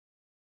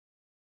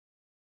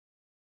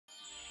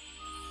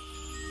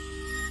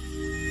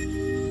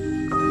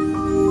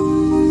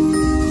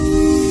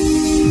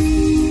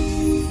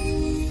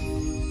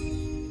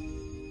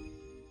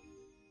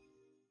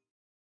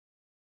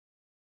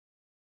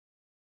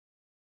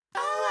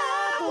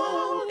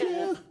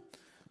you,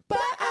 but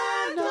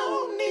I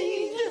don't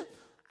need you.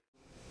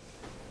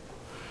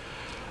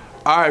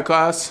 All right,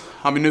 class.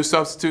 I'm your new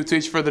substitute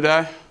teacher for the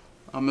day.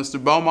 I'm Mr.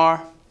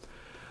 Bomar.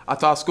 I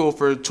taught school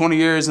for 20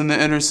 years in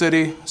the inner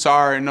city, so I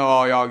already know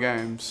all y'all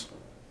games.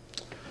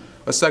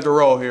 Let's take a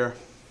roll here.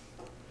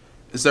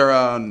 Is there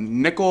a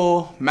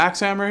nickel max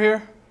hammer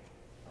here?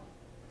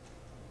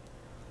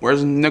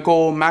 Where's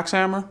nickel max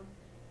hammer?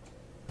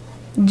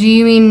 Do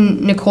you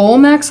mean Nicole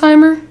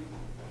Maxheimer?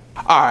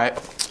 All right,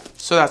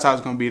 so that's how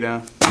it's gonna be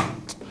then.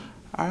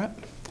 All right,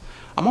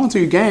 I'm on to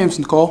your games,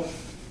 Nicole.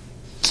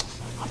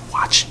 I'm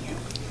watching you.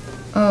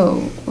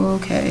 Oh,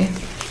 okay.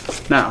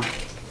 Now,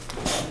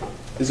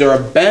 is there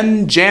a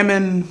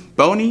Benjamin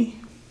Boney?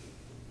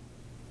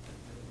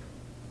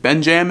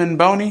 Benjamin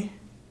Boney?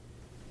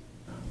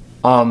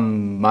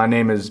 My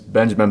name is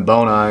Benjamin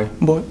Boni.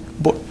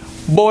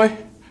 Boy,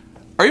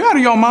 are you out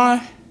of your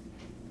mind?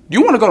 Do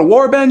you want to go to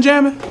war,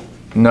 Benjamin?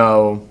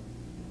 No.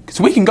 Because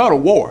we can go to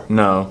war.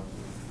 No.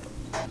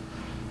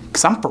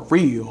 Because I'm for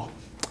real.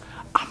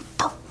 I'm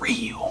for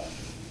real.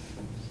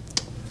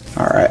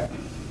 All right.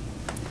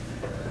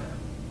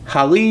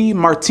 Hallie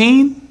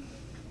Martin?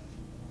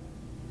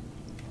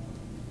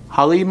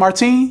 Hallie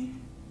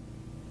Martin?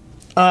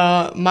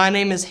 My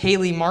name is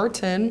Haley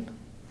Martin.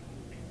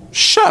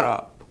 Shut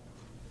up.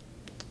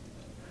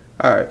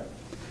 All right.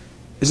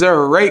 Is there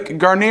a Rake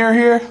Garnier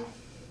here?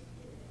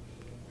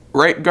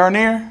 Rake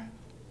Garnier?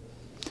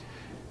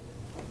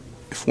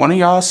 If one of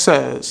y'all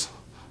says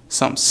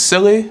some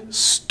silly,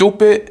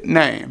 stupid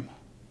name,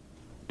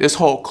 this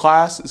whole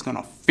class is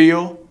gonna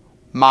feel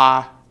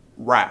my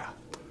wrath.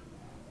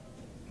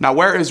 Now,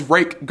 where is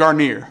Rake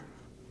Garnier?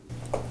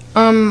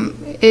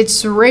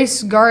 It's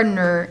Race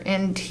Gardner,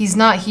 and he's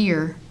not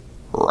here.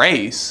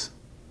 Race?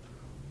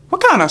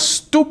 What kind of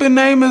stupid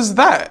name is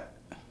that?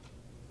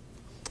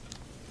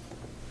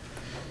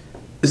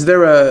 Is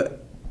there a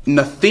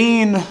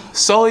Nathine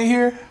Sully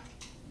here?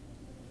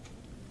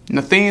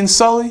 Nathine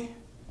Sully?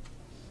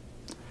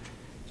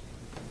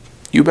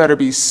 You better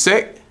be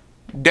sick,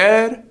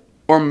 dead,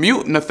 or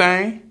mute,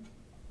 Nathane.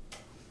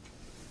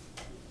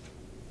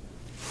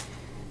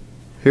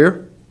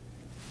 Here?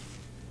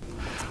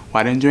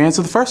 Why didn't you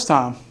answer the first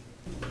time?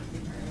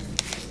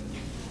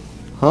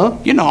 Huh?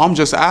 You know, I'm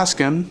just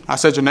asking. I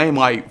said your name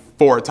like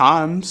 4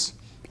 times.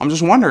 I'm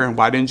just wondering,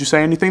 why didn't you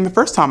say anything the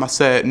first time I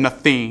said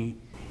Nathine?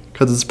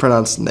 Because it's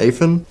pronounced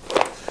Nathan.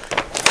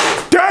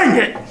 Dang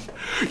it!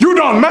 You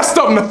done messed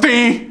up,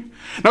 Nathine!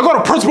 Now go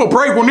to Principal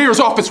Bray Warnier's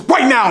office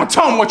right now and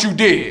tell him what you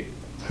did.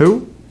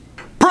 Who?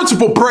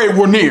 Principal Bray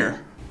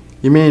Warnier.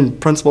 You mean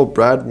Principal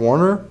Brad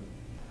Warner?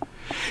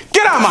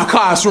 Get out of my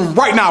classroom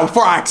right now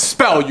before I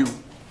expel you.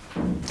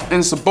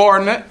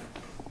 Insubordinate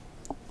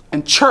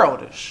and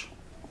childish.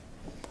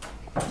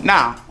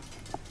 Now,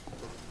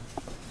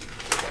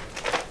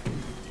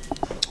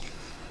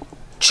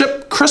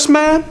 Chip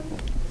Chrisman?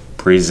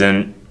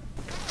 Present.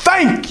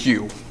 Thank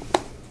you.